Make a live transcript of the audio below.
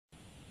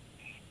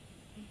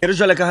Re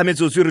jwale ka ha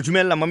metsotso re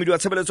dumella mamedi wa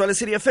tshebeletso le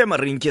Lesedi FM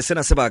re nke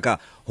sena sebaka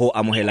ho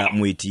amohela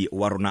moeti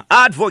wa rona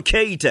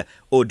Advocate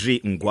Audrey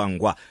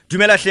Gwangwa.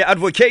 Dumela hle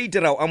Advocate,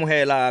 ra o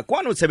amohela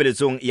kwano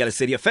tshebeletsong ya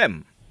Lesedi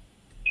FM.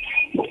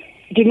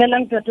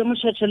 Dumelang tate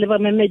Moshetshe le ba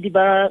memedi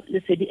ba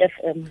Lesedi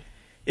FM.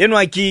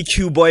 Enwa ke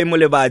Qboy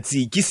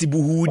Molebatsi ke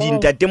sebuhudi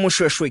ntate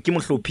Moshweshwe ke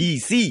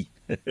mohlophisi.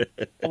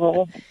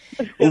 O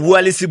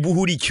bua le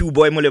sebuhudi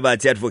Qboy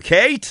Molebatsi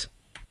Advocate.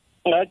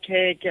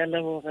 Okay, ke a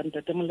leboga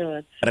ntate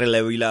Molebatsi. Re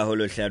lebohile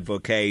holo hle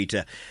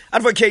Advocate.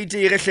 Advocate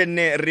re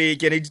hlenne re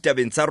kene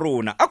ditabeng tsa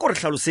rona. A ko re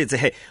hlalosetse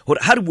he hore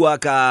ha re bua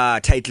ka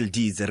title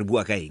deeds re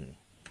bua ka eng?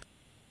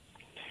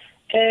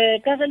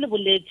 Ka le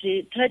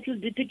boletse title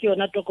deed ke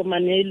yona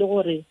tokomane e le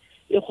gore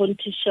e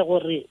kgontisha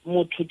gore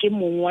motho ke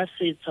mong wa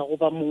setsa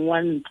goba mong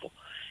wa ntlo.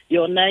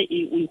 Yona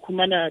o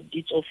ikhumana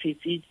deeds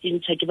office e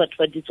ntšha ke batho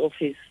ba deeds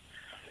office.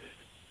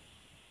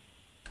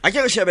 A ke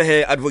re shebe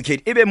he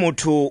Advocate, ebe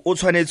motho o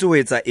tshwanetse ho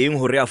etsa eng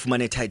hore a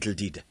fumane title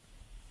deed?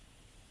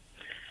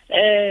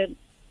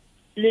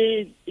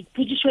 Le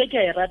pudiso e ke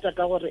a rata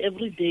ka gore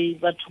every day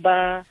batho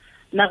ba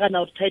nagana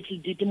gore title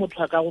deed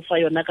motho a ka go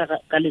fa yona ka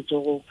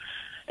letsogo.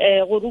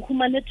 Gore o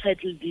fumane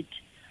title deed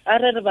a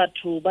re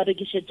batho ba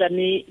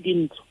rekishetsane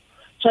dintlo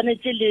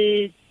tshwanetse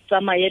le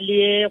tsamaye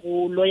le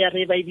go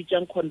lawyer ba e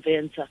bitsang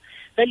conveyancer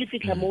ga le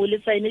fitla mo le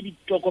saene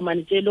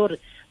ditokomane tse le gore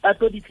ba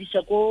tlo di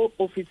tlisha ko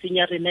officing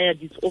ya rena ya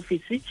dis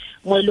office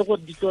mo le go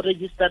di tlo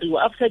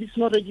registeriwa. After this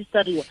no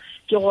registeriwa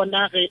ke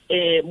gona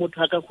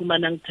motho a ka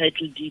humanang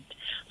title deed.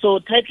 So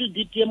title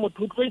deed ye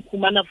motho o tlo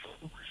ikhumana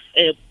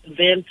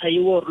conveyancer ye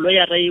or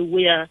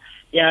lawyer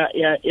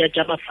ya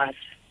jama fase.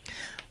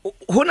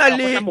 Hona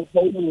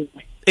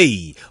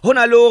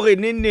le hore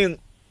neng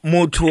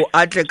motho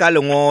a tle ka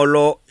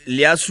lengolo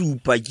le a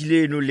supa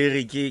kileno le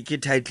re ke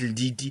title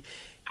deed,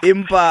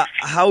 empa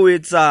ha o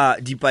etsa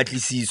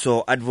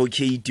dipatlisiso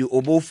Advocate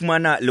o bo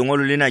fumana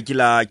lengolo lena ke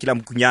la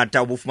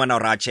mkunyata o bo fumana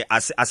hore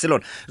a se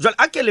lona. Jwale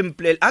a ke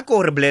lemplele a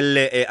ko re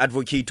blelle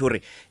Advocate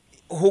hore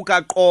ho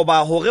ka qoba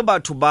hore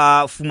batho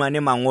ba fumane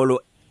mangolo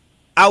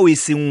a o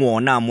seng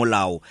wona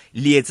molao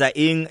le etsa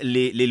eng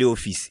le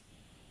office?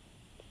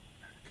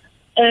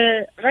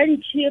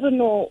 Rantši re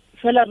no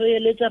fela re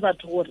eletsa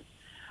batho gore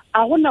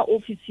a gona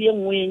office ye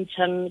nngwe e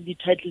ntšhang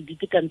di-title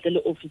deed ka ntle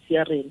le office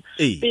ya rena.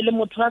 Pele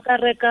motho a ka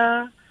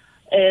reka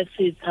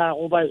setsha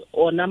goba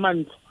ona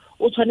mantlo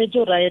o tshwanetse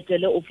gore a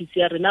etele office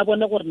ya rena a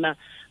bone gore na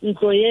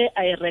ntlo ye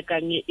a e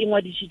rekang e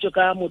ngwadisitswe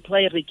ka motho a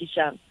e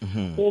rekishang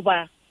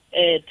goba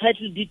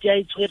title deed ya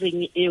e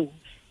tshwereng eo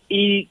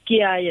ke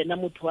ya yena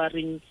motho a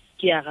reng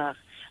ke ya gage.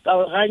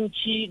 Ka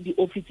gantši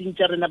di-officing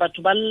tša rena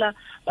batho ba lla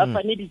ba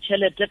fane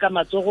ditšhelete ka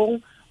matsogong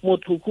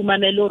motho o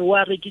khumane le gore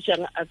wa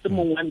rekishang a se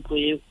mong wa ntlo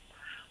eo.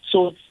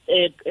 So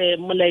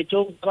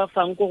molaetong ba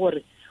fang ko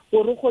gore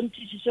o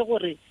kgontišiše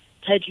gore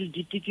title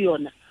deed ke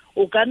yona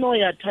o ka no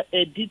ya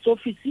deeds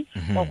office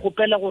wa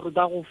gopela gore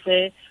ba go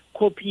fe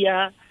copy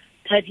ya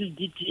title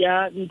deed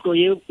ya ntlo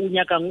ye o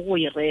nyakang go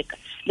e reka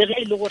le ge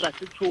e le gore a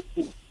se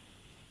tshopo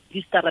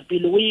distara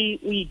pele o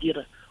e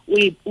dira o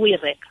e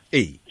reka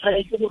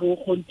tshwanetse gore o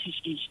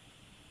kgontišiše.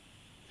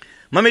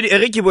 Mamedi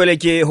re ke boele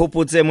ke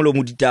hopotse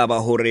molomo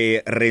ditaba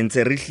hore re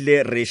ntse re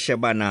hlile re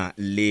shebana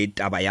le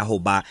taba ya ho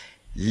ba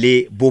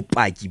le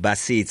bopaki ba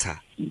setsha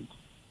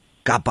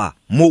kapa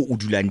mo o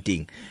dulang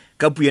teng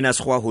ka puena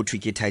segwa ho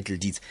thwe ke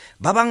title deeds.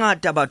 Ba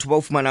bangata batho ba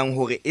o fumanang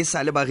hore e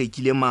sa le ba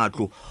rekile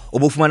matlo o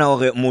bo fumana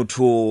hore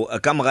motho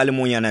ka mora le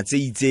monyana tse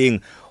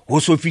itseng ho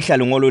so fihla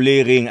lengolo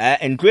le reng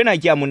ntlo ena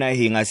ke ya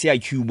monaheng a se ya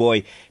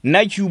Qboy.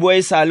 Nna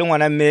Qboy sa le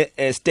ngwana me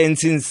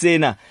Stanson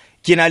sena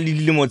ke na le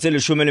dilemo tse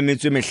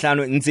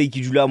 15 ntse ke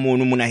dula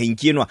mono monaheng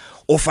ke enwa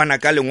o fana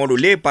ka lengolo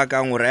le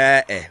pakang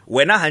hore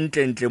wena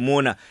hantle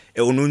mona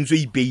o nontse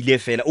ipeile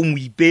fela o mo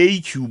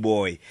ipei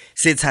Qboy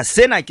setsha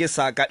sena ke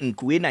saka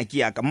ntlo ena ke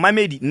ya ka.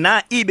 Mamedi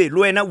na ebe le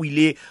wena o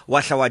ile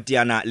wa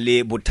hlawatiana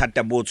le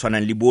bothata bo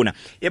tshwanang le bona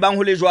e bang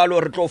ho le jwalo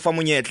re tlo fa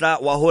monyetla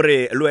wa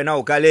hore le wena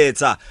o ka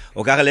letsa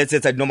o ka re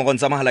letsetsa dinomoro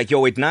tsa mahala ke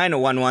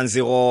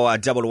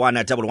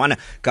 0891101111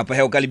 kapa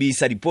he o ka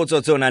lebisa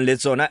dipotso tse ona le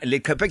tsona le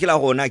khapeke la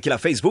rona ke la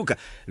Facebook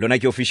lona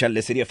ke official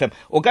Lesedi FM.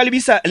 O ka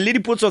lebisa le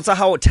dipotso tsa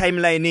hao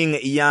timelining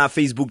ya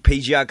Facebook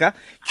page ya ka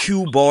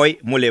Qboy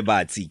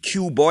Molebatsi.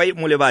 Qboy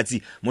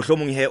Molebatsi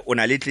mohlomong he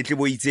ona le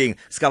tletlebo itseng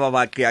ska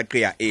ba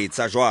qeaqea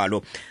tsa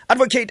jwalo.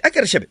 Advocate a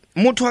ke re shebe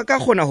motho a ka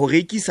gona ho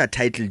rekisa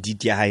title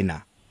deed ya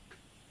haina?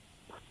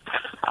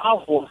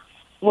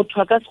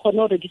 Motho a ka se kgone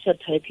ho rekisa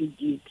title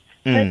deed.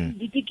 Title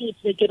deed ke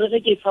re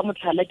ke fa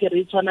motlhala ke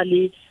re tswana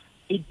le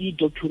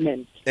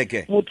document.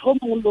 Motho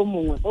mongwe le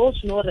mongwe o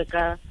se no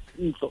reka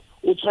ntlo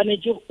o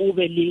tshwanetse o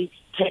be le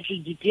title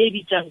deed e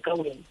bitsang ka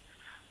wena.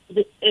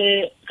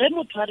 Ge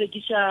motho a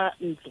rekisa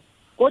ntlo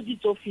go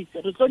deeds office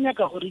re tlo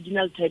nyaka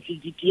original title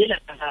deed e la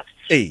ka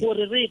gage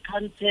gore re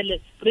cancel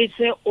re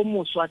se o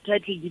moswa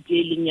title deed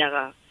e leng ya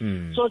gage.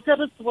 So se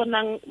re se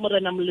bonang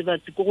morena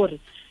Molebatsi ke gore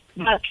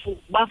batho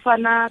ba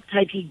fana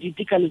title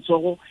deed ka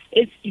letsogo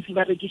if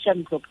ba rekisa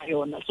ntlo ka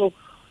yona. So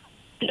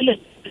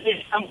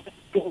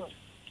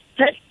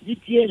di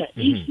tiela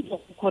e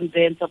go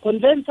convince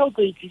o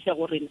go itlisha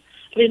go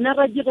rena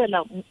ra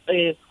direla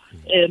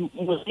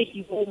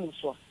moreki o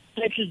moswa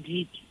title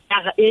deed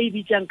e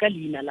bitsang ka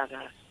leina la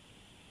gaga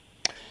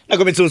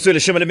nako metsotso le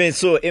shemele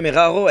metso e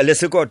meraro le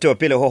sekoto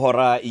pele ho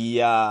hora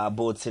ya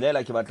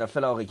botshelela ke batla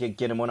fela hore ke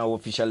kene mona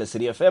official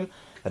Lesedi FM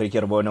re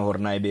ke re bone hore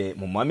na ebe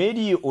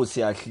momamedi o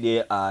se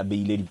ahle a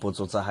beile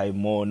dipotso tsa hae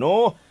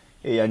mono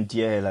e ya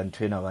ntiehela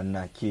nthwena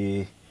banna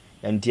ke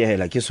ya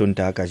ntiehela ke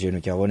sonta ka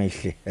jeno ke a bona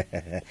ihle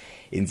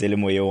intse le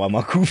moyo wa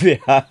makufe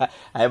ha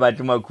e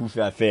batho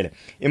makufe a fela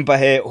empa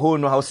he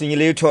hono ha o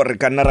senyeletho re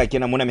ka nna ra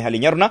kena mona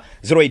mehaleng ya rona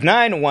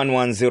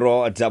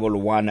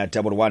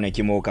 0891101111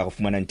 ke mo ka go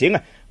fumana teng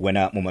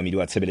wena momamedi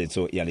wa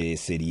tshebeletso ya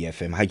Lesedi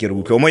FM ha ke re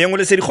utlwe mo yengwe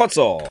Lesedi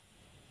khotso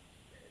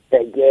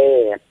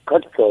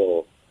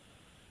khotso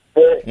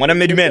ngwana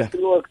medumela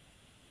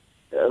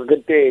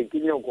gete ke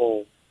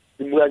nyoko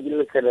ke bua ke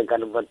le sele ka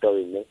le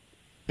batawile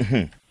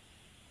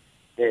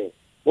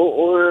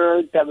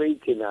o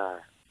tabeikena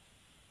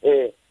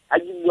a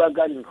ke bua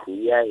ka ntlo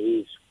ya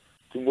Yesu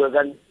ke bua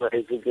ka ntlo ya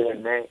Yesu ke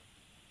ne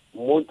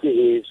mo ke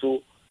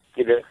Yesu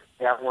ke le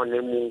ya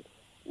ngone mo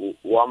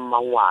wa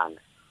mangwana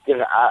ke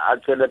a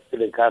tswela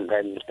pele ka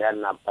ga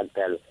na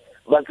patela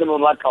ba ke mo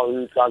ba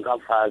tlaontsa ka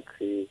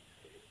fatshe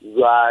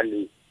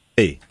jwale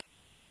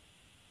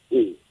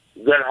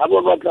jwale ha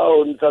ba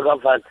tlaontsa ka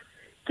fatshe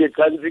ke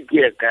tsantsi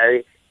ke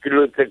kae ke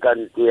lo tseka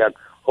ntlo ya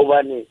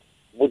hobane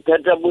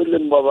bothata bo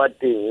leng ba ba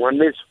teng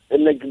ngwaneso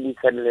ene ke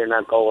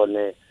buisanelena ka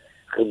one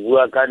re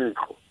bua ka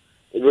ntlo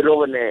e be le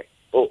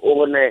o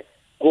bone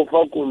ko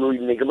fa koloi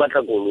ne ke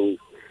batla koloi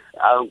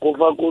a ko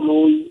fa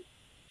koloi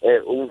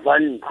o mfa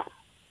ntlo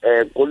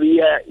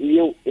koloi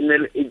eo e ne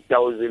le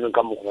 8,000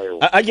 ka mokgwa yo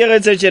a ke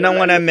retse tjena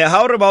ngwana mme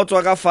ha o re ba o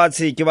tswa ka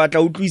fatshe ke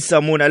batla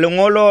utlwisa mona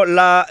lengolo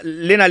la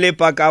lena le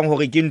pakang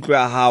hore ke ntlo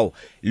ya hao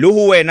le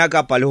ho wena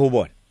kapa le ho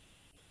bona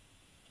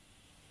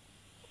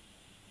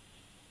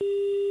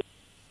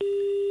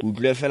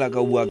utlwe fela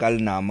ka bua ka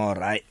lenama o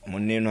rai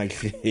moneno a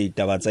hle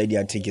taba tsa di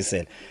a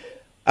thekesela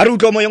a re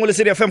utlwa mo yengwe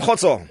Lesedi FM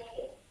khotso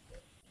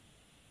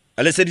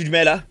a Lesedi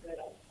dumela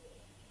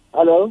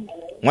hello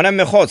ngwana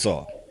mme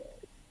khotso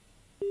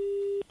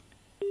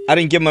a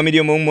re nke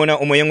mamedi mo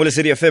mona o mo yengwe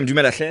Lesedi FM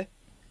dumela hle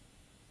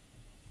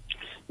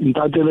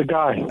ntatele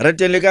kae re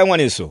teng le kae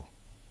ngwaneso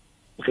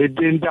re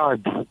teng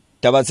tate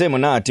taba tse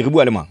monate re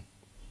bua le mang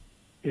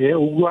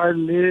o bua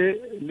le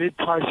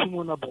Thwasi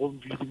mona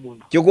Bromville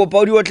mona ke kopa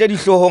o di otle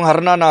dihlohong ha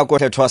rena nako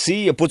hle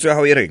Thwasi e potso ya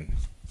hao e reng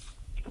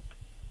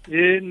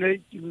ne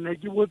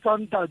ke botsa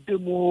ntate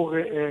mo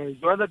re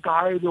jwale ka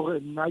ha ile hore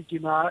nna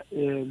ke na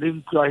le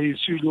ntlo ya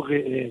Yesu ile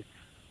hore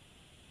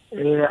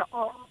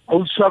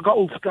o saka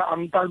o fika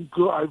anka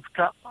ntlo a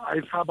fika a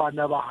fa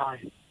bana ba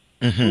hae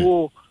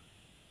so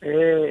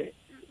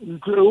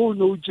ntlo o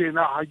no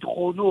tjena ha ke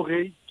kgone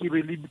hore ke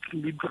be le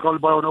ka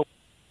ba yona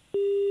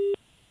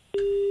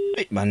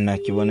banna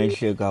ke bona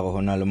ihle ka go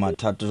hona le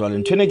mathata jwale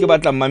nthwene ke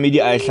batla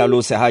mamedi a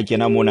hlalose ha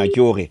kena mona ke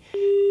hore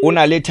o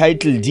na le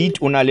title deed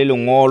o na le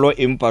lengolo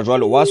empa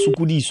jwale wa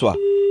sukudiswa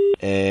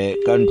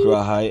ka ntlo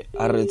ya hae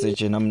a retse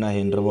tjena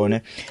mnaheng re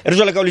bone re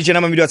jwale ka o le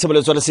tjena mamedi wa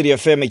tshebeletso ya Lesedi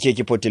FM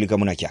ke potele ka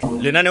mona kya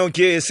lenaneo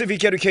ke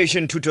civic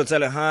education thuto tsa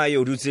lehae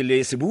o dutse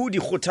le sebuhudi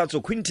kgothatso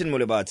Qboy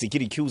Molebatsi ke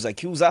di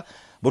Qza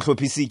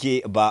bohlophisi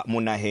ke ba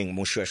monaheng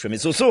moshweshwe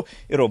metsotso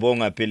e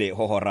robonga pele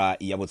ho hora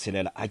ya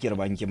botshelela ha ke re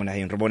banke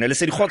monaheng re bone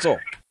Lesedi khotso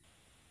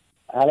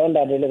hello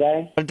ntate le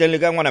kae re teng le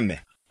kae ngwana mme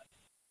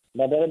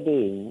ntate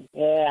teng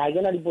ha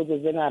ke na dipotso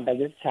tse ngata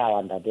ke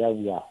setjhaba ntate ya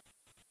bua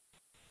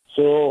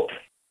so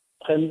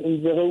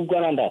re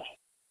utlwana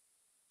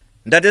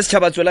ntate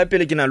setjhaba tswela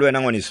pele ke na le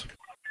wena ngwaneso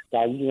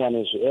ka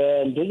ngwaneso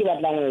ntho ke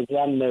batlang ho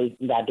etsa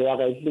ntate wa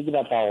ka ke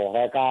batla ho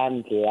reka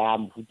ntlo ya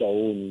mfuta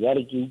ono ya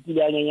re ke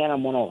utlwile nyenyana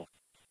mona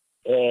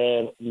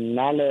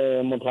nna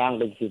le motho a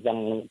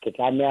nketsetsang ke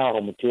tlameha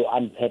hore motho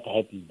a mphe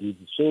title deed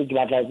so ke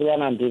batla ke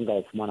bona ntho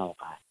nka e fumana ho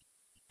kae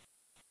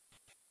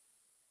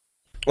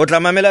o tla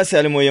mamela se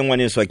a le moyeng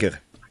ngwaneso a kere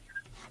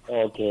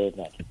okay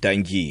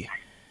thank you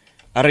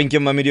a re nke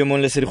mamedi mo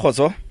Lesedi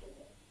khotso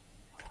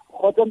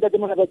khotso ntate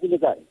mona ba tsile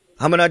kae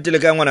ha mona tele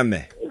kae ngwana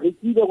mme re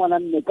tsile ngwana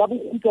mme ka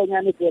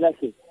bokhutlanyane fela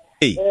se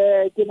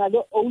ke na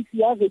le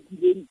ousi ya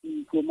rekileng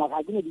ntlo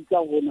mara ke ne di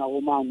tsa hona ho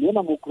mang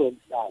mona mo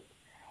Kroonstad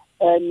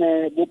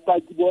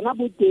bopaki bona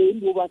bo teng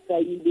bo ba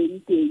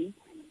saenileng teng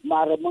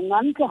mara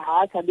mongantlo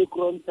ha sa le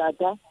Kroonstad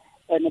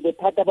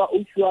bothata ba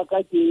ousi wa ka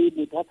ke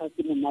bothata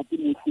se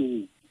monate mo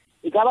hleng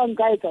e ka ba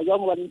nka etsa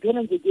jwang hobane ntho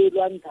ena ntse ke e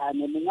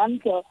lwantshane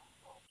mongantlo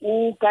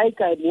o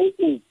kae mo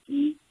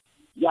oki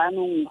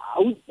jaanong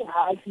hausi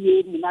ha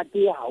se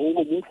monate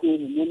haholo mo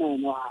hleng mona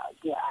eno ha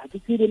ke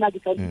tsebe na ke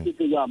tla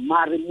ditse jwang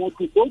mare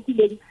motho o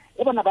tileng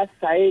e bona ba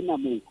saena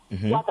mo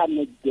wa ka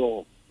next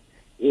door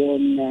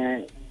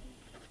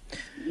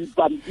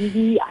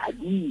pampiri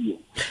adiyo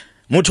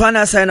motho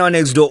ana saena wa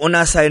next door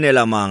ona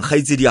saenela mang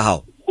khaitsedi ya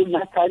hao o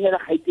na saenela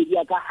khaitsedi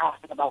ya ka ha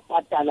ba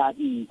patala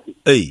ntse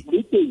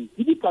le teng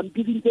di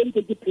pampiri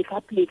ntse ke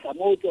pheka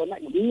mo tsona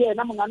le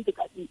yena mongante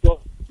ka ntlo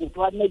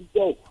motho wa next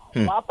door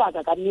ba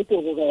paka ka nnete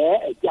gore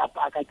ke a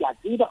paka ke a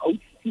tseba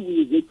ofisi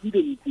o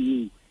rekile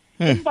ntse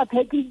empa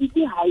title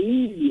deed ha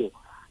iyo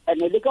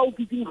ene le ka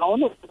ofising ha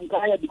ona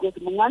nkaya because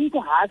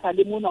mongantlo ha sa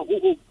le mona go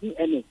ofisi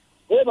ene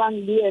e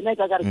bang le ene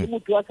ka re ke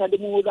motho wa sa le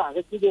mo ga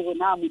re tsebe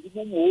gona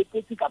modimo mo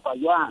opetse kapa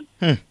jwang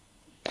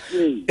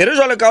e re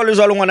jwale ka o le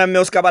jwalo ngwana mme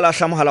o ska ba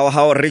lahla mohala wa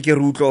hao re ke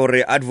re utlwa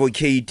hore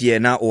advocate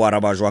yena o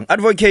araba jwang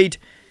advocate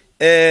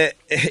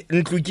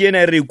ntlo ke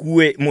ena re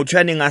kuwe motho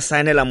ya neng a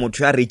saenela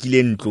motho ya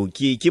rekile ntlo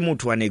ke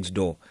motho wa next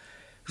door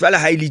jwale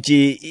ha ile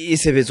tje e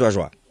sebetswa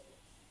jwang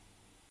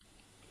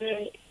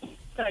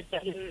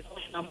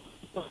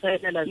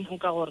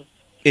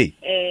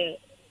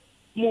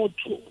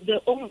motho the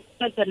only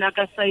person a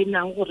ka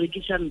saenang go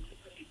rekisha ntlo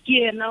ke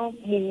ena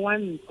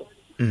mongwanto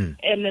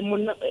ene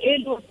mona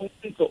elo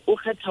o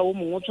kgetha o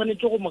mongwe o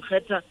tshwanetse go mo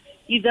kgetha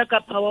either ka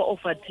power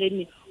of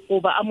attorney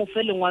goba a mo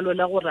fe lengwalo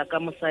la go raka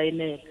mo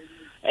saenela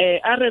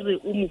a re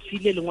o mo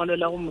file lengwalo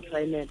la go mo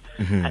saenela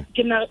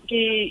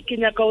ke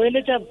nyaka o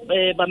eletsa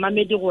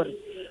bamamedi gore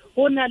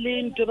go na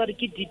le ntwe ba re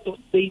ke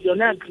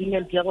yona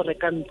agreement ya go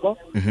reka ntlo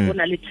go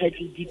na le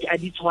title deed a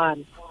di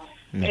tshwana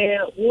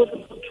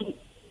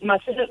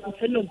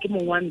mafelong ke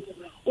mongwanto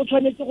o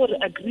tshwanetse gore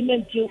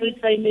agreement ye o e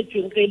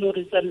saenetsweng ge e le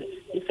gore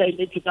e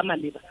saenetswe ka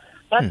maleba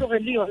ba tloge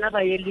le yona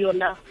ba ye le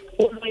yona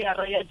o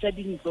loyara ya tša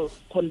dintlo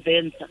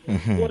convencer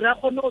gore a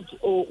kgone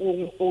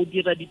o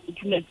dira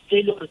di-documents tse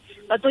e le gore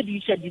ba tlo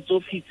di iša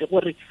ditsoffisi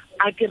gore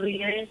a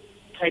kry-e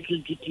title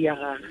deed ya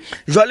gage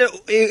jwale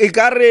e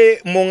ka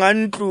re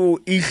mongantlo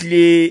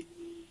ihle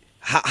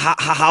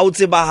ha o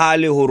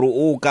tsebahale hore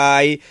o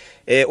kae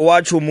o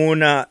a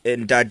tshomona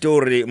ntate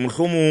hore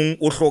mohlomong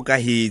o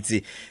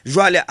hlokahetse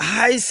jwale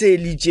ha e se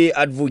litse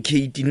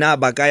advocate na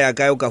ba ka ya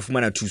kae o ka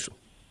fumana thuso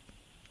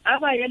a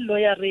ba ye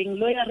lawyering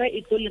lawyer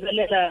e tlo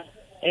lebelela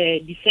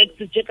defects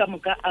tse ka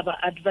moka a ba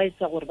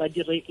advisor gore ba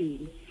dire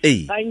eng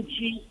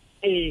gantši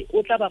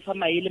o tla ba fa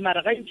maele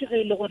mara gantši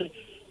ge e le gore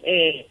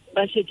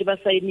ba shetse ba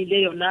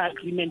saenile yona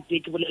agreement e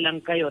ke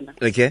bolelang ka yona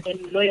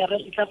lawyer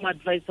e tla mo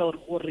advisor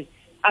gore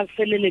a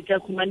feleletša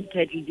khumane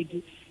title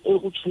deed o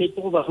go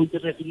tshwanetse go ba go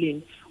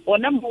diregileng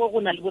ona mo go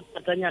na le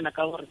bothatanyana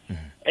ka gore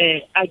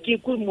a ke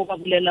kwe mo ba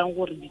bolelang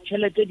gore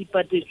ditšhelete di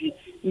patetswe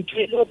ntho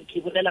e le gore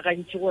ke bolela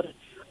gantši gore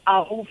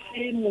a go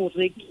fe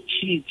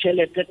morekisi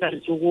tšhelete ka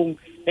retsogong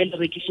e le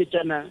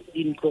rekišetšana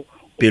dintlo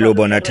pele o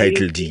bona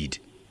title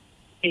deed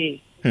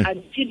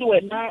until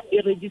wena e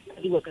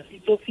registriwa ka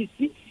state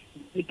office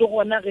ke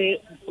gona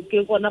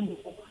ke gona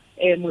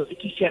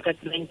morekisi a ka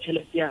tsenang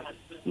tšhelete ya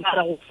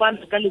mara go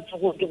fana ka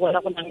letsogo ke gona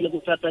go nang le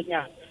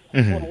bothatanyana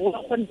gore go ba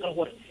kgonega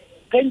gore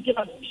ka ntse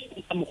ba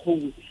ka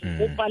mogongwe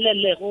go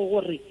palelego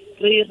gore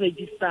re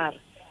register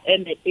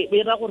and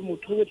e ra gore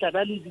motho o tla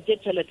ba le ditse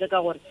tšhelete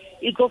ka gore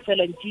e tlo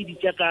fela ntse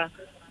ditse ka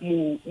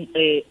mo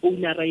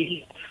ownera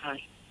ile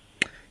gale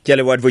ke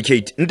le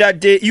advocate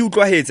ntate e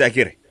utlwahetse a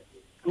kere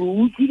o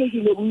utlwile ke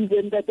le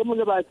buile ntate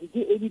Molebatsi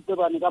ke edite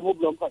bana ka mo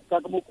blog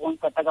ka mo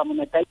kontakta ka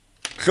mona tai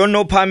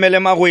hlono phamele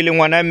magwele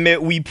ngwana mme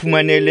o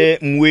iphumanele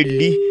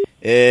mweli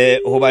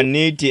hoba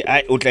nnete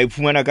o tla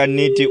iphumana ka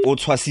nnete o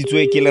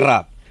tshwasitswe ke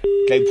leraba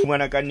tla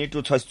iphumana ka nnete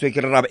o tshwasitswe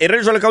ke leraba e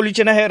re jwale ka o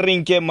litšena he re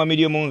nke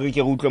mamedi mong re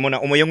ke go utlwe mona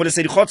o mo yengwe le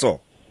se dikgotso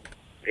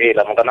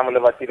la mokana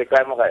Molebatsi le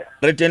kae mo gae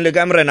re teng le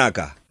ka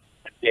mrenaka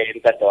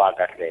ntate wa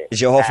ka hle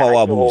Jehova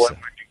wa busa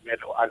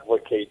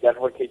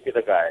advocate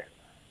le kae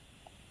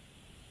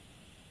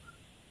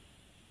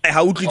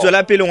ha utlwitswe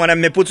la pele ngwana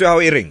mme potso ya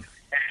hao e reng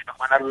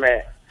ngwana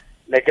mme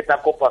ne ke tla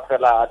kopa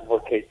fela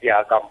advocate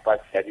ya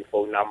campus ya di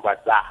phone number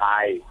tsa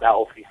hae tsa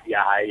office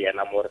ya hae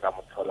yena mo re ka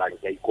mo tholang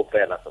ke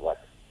ikopela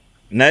sebaka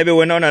na ebe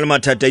wena o na le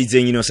mathata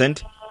itseng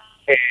innocent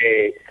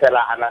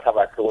fela ana ka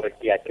batlo gore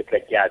ke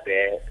ya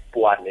be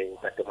puaneng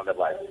tsa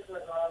Molebatsi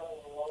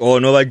o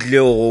no ba tle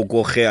go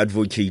goge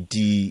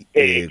advocate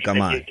ka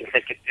mane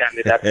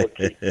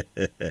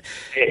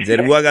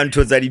re bua ka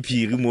ntho tsa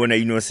diphiri mona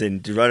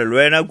innocent jwale le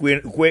wena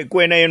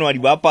kwena eno a di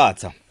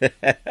bapatsa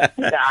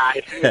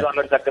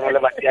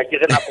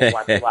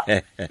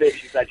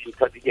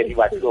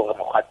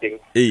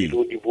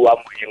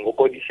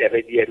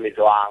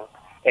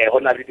go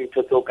na le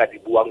dintho tse o ka di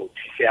buang o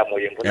thusea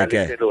moyeng go na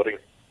le tse gore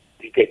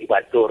di ke di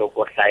batoro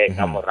go hlae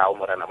ka morao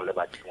morana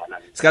Molebatsi ngwana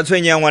ska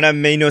tshwenya ngwana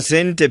mme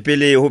innocent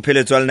pele ho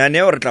pheletswa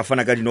lenaneo re tla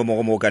fana ka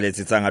dinomoro mo ka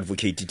letsetsang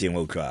advocate teng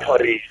wa utlwa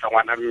sorry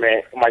ngwana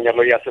mme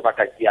manyalo ya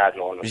sebaka ke ya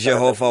no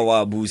Jehova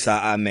wa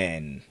busa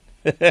amen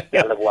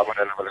ya le bua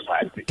morana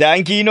Molebatsi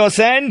thank you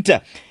innocent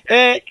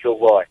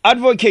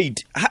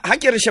advocate ha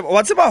ke re sheba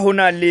wa tseba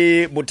hona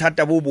le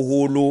bothata bo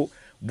boholo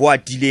bo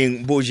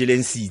atileng bo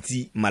jeleng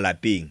sitsi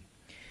malapeng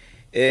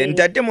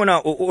ntate mona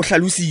o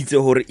hlalositse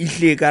hore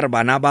ihle ka re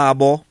bana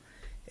babo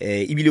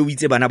ibile o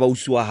itse bana ba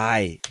usiwa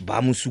hae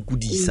ba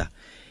mosukudisa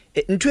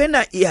ntwe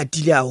ena e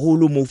atile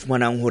haholo mo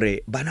fumanang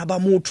hore bana ba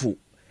motho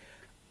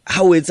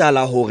ha o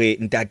etsala hore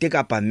ntate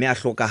kapa mme a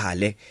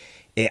hlokahale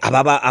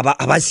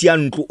aba sia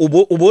ntlo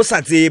o bo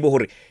sa tsebe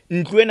hore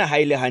ntlo ena ha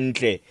ile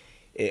hantle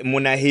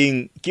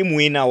monaheng ke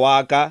moena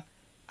waka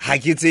ha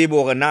ke tsebe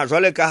hore na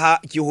jwale ka ha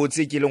ke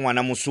hotse ke le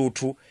ngwana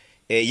Mosotho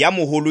ya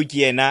moholo ke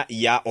yena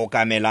ya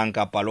okamelang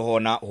kapa le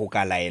hona ho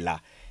ka laela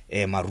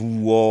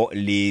maruo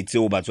le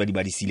tseo batswadi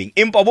ba di sileng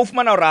empa bo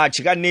fumana hore a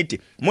tshika nnete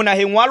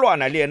monaheng wa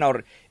lwana le yena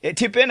hore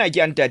thepena ke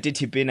ya ntate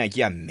thepena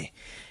ke ya mme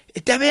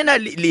tabena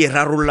le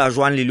rarolla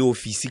jwang le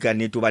ofisi ka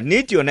nnete ba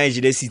nnete yona e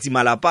jile sitsi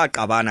malapa a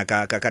qabana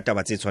ka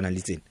taba tse tshwanang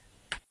le tsena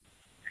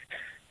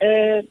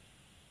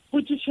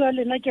Putiswa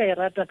le na ke a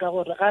rata ka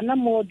gore gana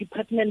mo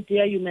department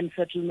ya human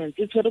settlements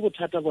e tshwere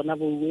bothata bona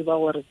bo ba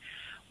gore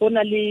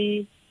bona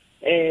le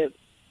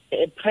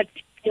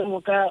practice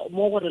mo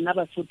gore na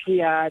ba sotho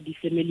ya di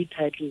family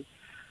title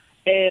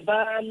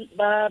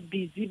ba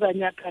busy ba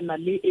nyakana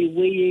le a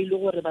way le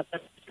gore ba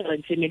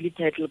tsara family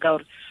title ka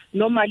gore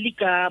normally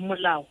ka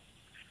molao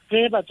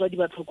ge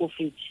batswadi ba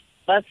tlhokofetse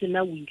ba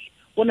sena will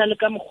bona le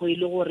ka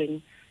mogwele gore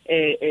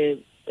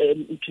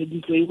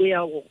ntho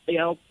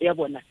ya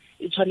bona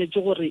e tshwanetse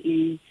gore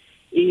e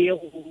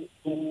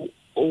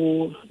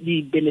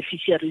di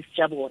beneficiaries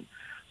tša bona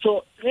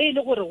so ge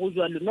ile gore go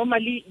jwalo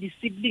normally di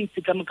siblings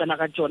ka mokana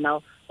ga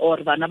tsona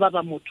or bana ba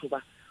ba motho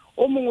ba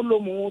o mongwe le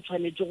mongwe o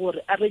tshwanetse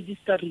gore a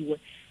registeriwe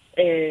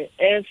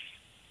as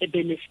a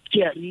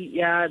beneficiary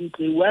ya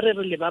ntlo wa re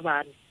le ba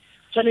bana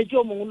tshwanetse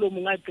o mongwe le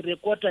mongwe a kry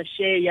quarter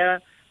share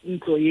ya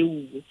ntlo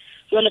yeo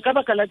jwale ka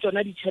baka la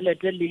tsona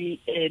ditšhelete le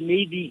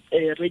maybe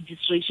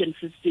registration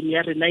system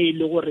ya rena e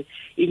le gore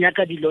e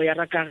nyaka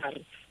di-lawyer ka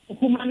gare o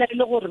humana e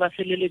le gore ba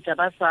feleletša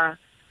ba sa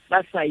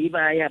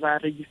ba ya ba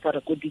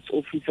register ko dis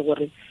office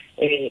gore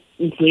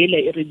ntlo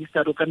ele e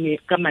register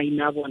ka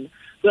maina a bona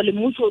jwale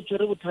mmuso o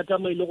tshwere bothata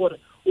mo e le gore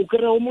o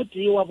kry o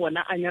motee wa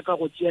bona a nyaka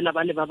go tšeela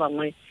ba le ba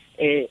bangwe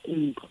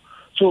ntlo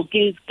so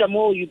ke ka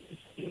mo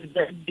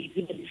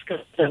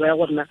taba ya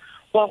gorena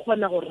go a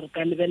kgona gore re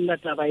ka lebelela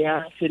taba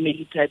ya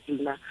family title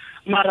na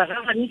mara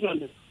ga gane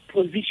jwale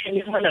position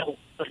ya molao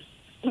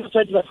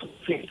batswadi ba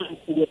ge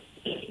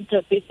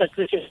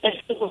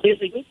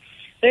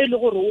e le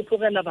gore o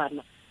tlogela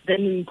bana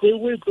then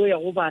ntlo e tlo ya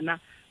go bana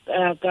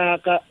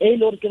ka e le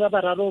gore ke ba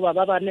bararo ba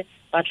bane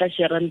ba tla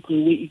share ntlo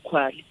e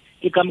equally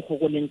ke ka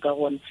mogogoleng ka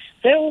gona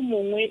ge o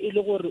mongwe e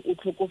le gore o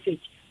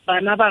tlhokofetse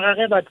bana ba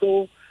gage ba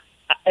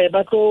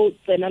tlo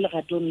tsena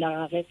legatong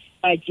la gage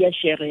ba tšea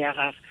share ya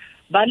gage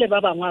ba le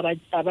ba bangwe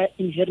ba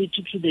inherit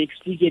to the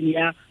exclusion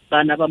ya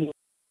bana ba motho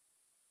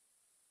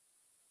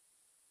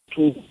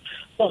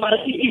mara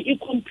e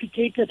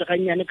complicated ga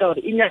nyane ka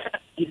gore e nyaka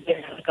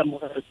ka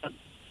mogare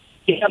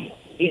re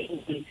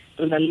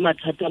na le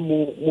mathata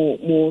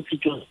mo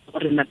setšong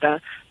rena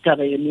ka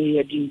taba yone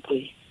ya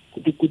dinkwe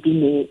kudu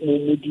mo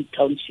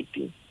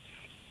di-townshiping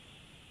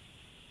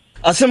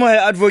a se mohe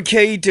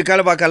advocate ka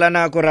lebaka la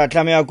nako ra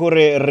tlameya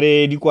kore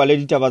re di kwale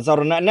ditaba tsa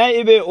rona na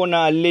ebe o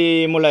na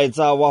le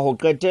molaetsa wa go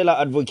qetela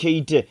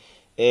advocate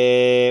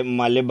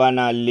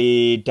malebana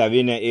le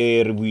tabena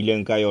e re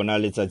buileng ka yona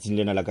letsatsing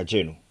lena la ka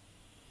tšeno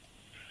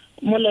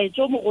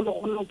molaetsa o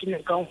mogologolo ke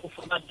nyakang go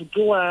fa batho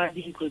ke wa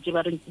dintlo tse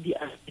ba reng ke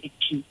di-ART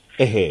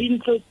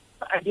dintlo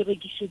a di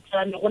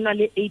rekisetsane go na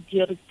le 8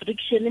 year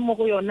restriction mo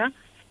go yona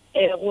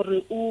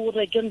gore o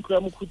reke ntlo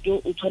ya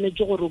mokhuto o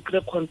tshwanetse gore o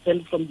kry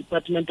consent from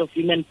Department of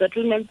Human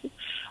Settlements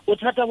o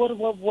thata gore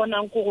ba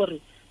bonang ko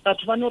gore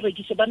batho ba no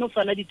rekise ba no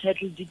fana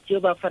di-title deed tse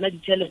ba fana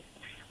ditšhelete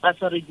ba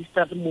sa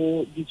register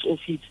mo dis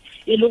office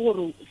e le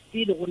gore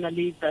still go na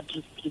le that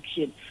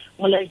restriction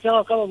molaetsa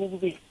wa ka ba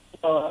bobedi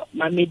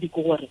mamedi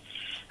ko gore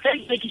ge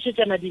le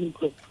rekisetsana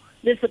dintlo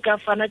le se ka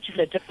fana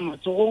tšhelete ka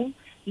matsogong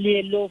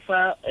le lo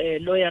fa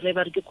lawyer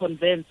ba re ke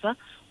convencer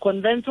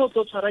o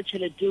tlo tshwara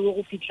tšhelete eo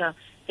go fitlha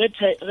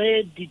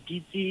ge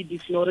di-deeds di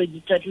seno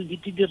title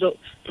deed di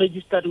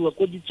registeriwa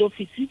ko ditse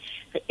office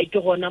ke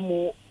gona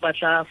mo ba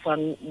tla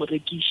fang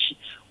morekiši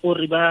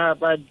gore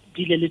ba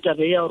dile le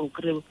tabe ya gore o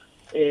kry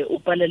o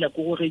palela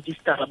ko go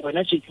registera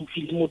bona tse ke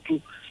file motho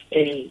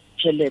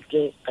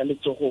tšhelete ka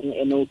letsogong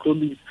ene o tlo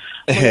lose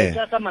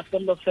moletsa ka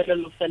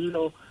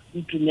mafelelo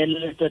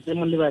ntumelele tate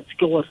Molebatsi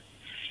ke gore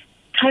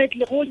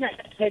title go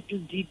nyaka title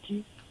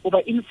deed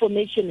oba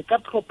information ka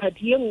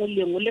property ye nngwe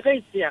le nngwe le ge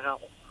e se ya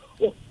gago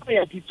o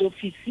ya ditse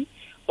office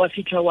wa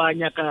fitlha wa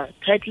nyaka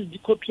title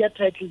copy ya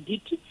title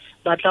deed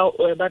ba tla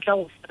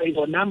go fa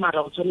yona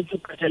mara o tshwanetse o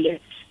patele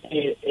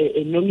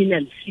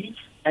nominal fee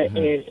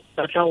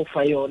ba tla go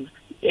fa yona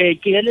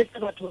ke eletsa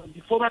batho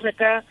before ba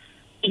reka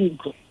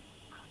ntlo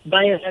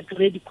ba ya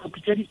kry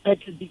di-copy tsa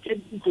di-title deed tse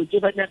dintlo tse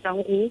ba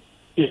nyakang go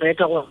di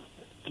reka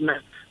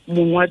gona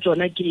mongwe wa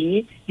tsona ke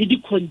eng le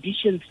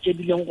di-conditions tse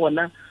di leng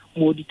gona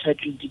mo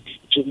di-title deed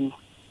tse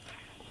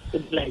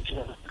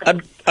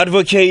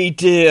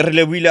Advocate re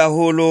lebohile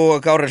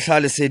haholo ka gore hla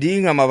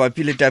leseding a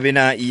mabapi le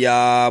tabena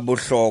ya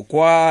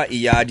bohlokwa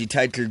ya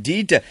di-title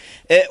deed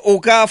o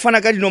ka fana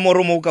ka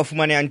dinomoro mo o ka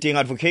fumanang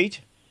teng advocate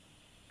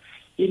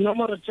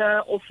dinomoro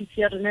tša office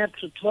ya rena ya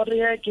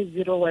Pretoria ke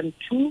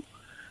 012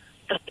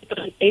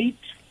 338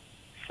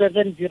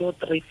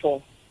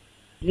 7034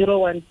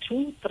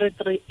 012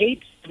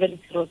 338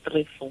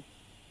 7034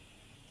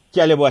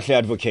 ke a leboa hle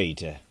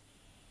advocate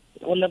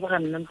o leboga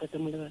nna ntate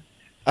Molebatsi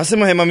a se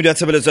mohema a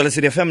tshebeletso ya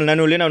Lesedi FM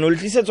lenaneo lena no le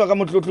tlisetswa ka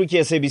motlotlo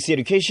ke SABC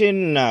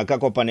Education ka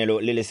kopanelo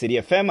le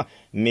Lesedi FM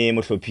mme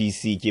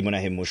mohlophisi ke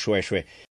Monaheng Moshweshwe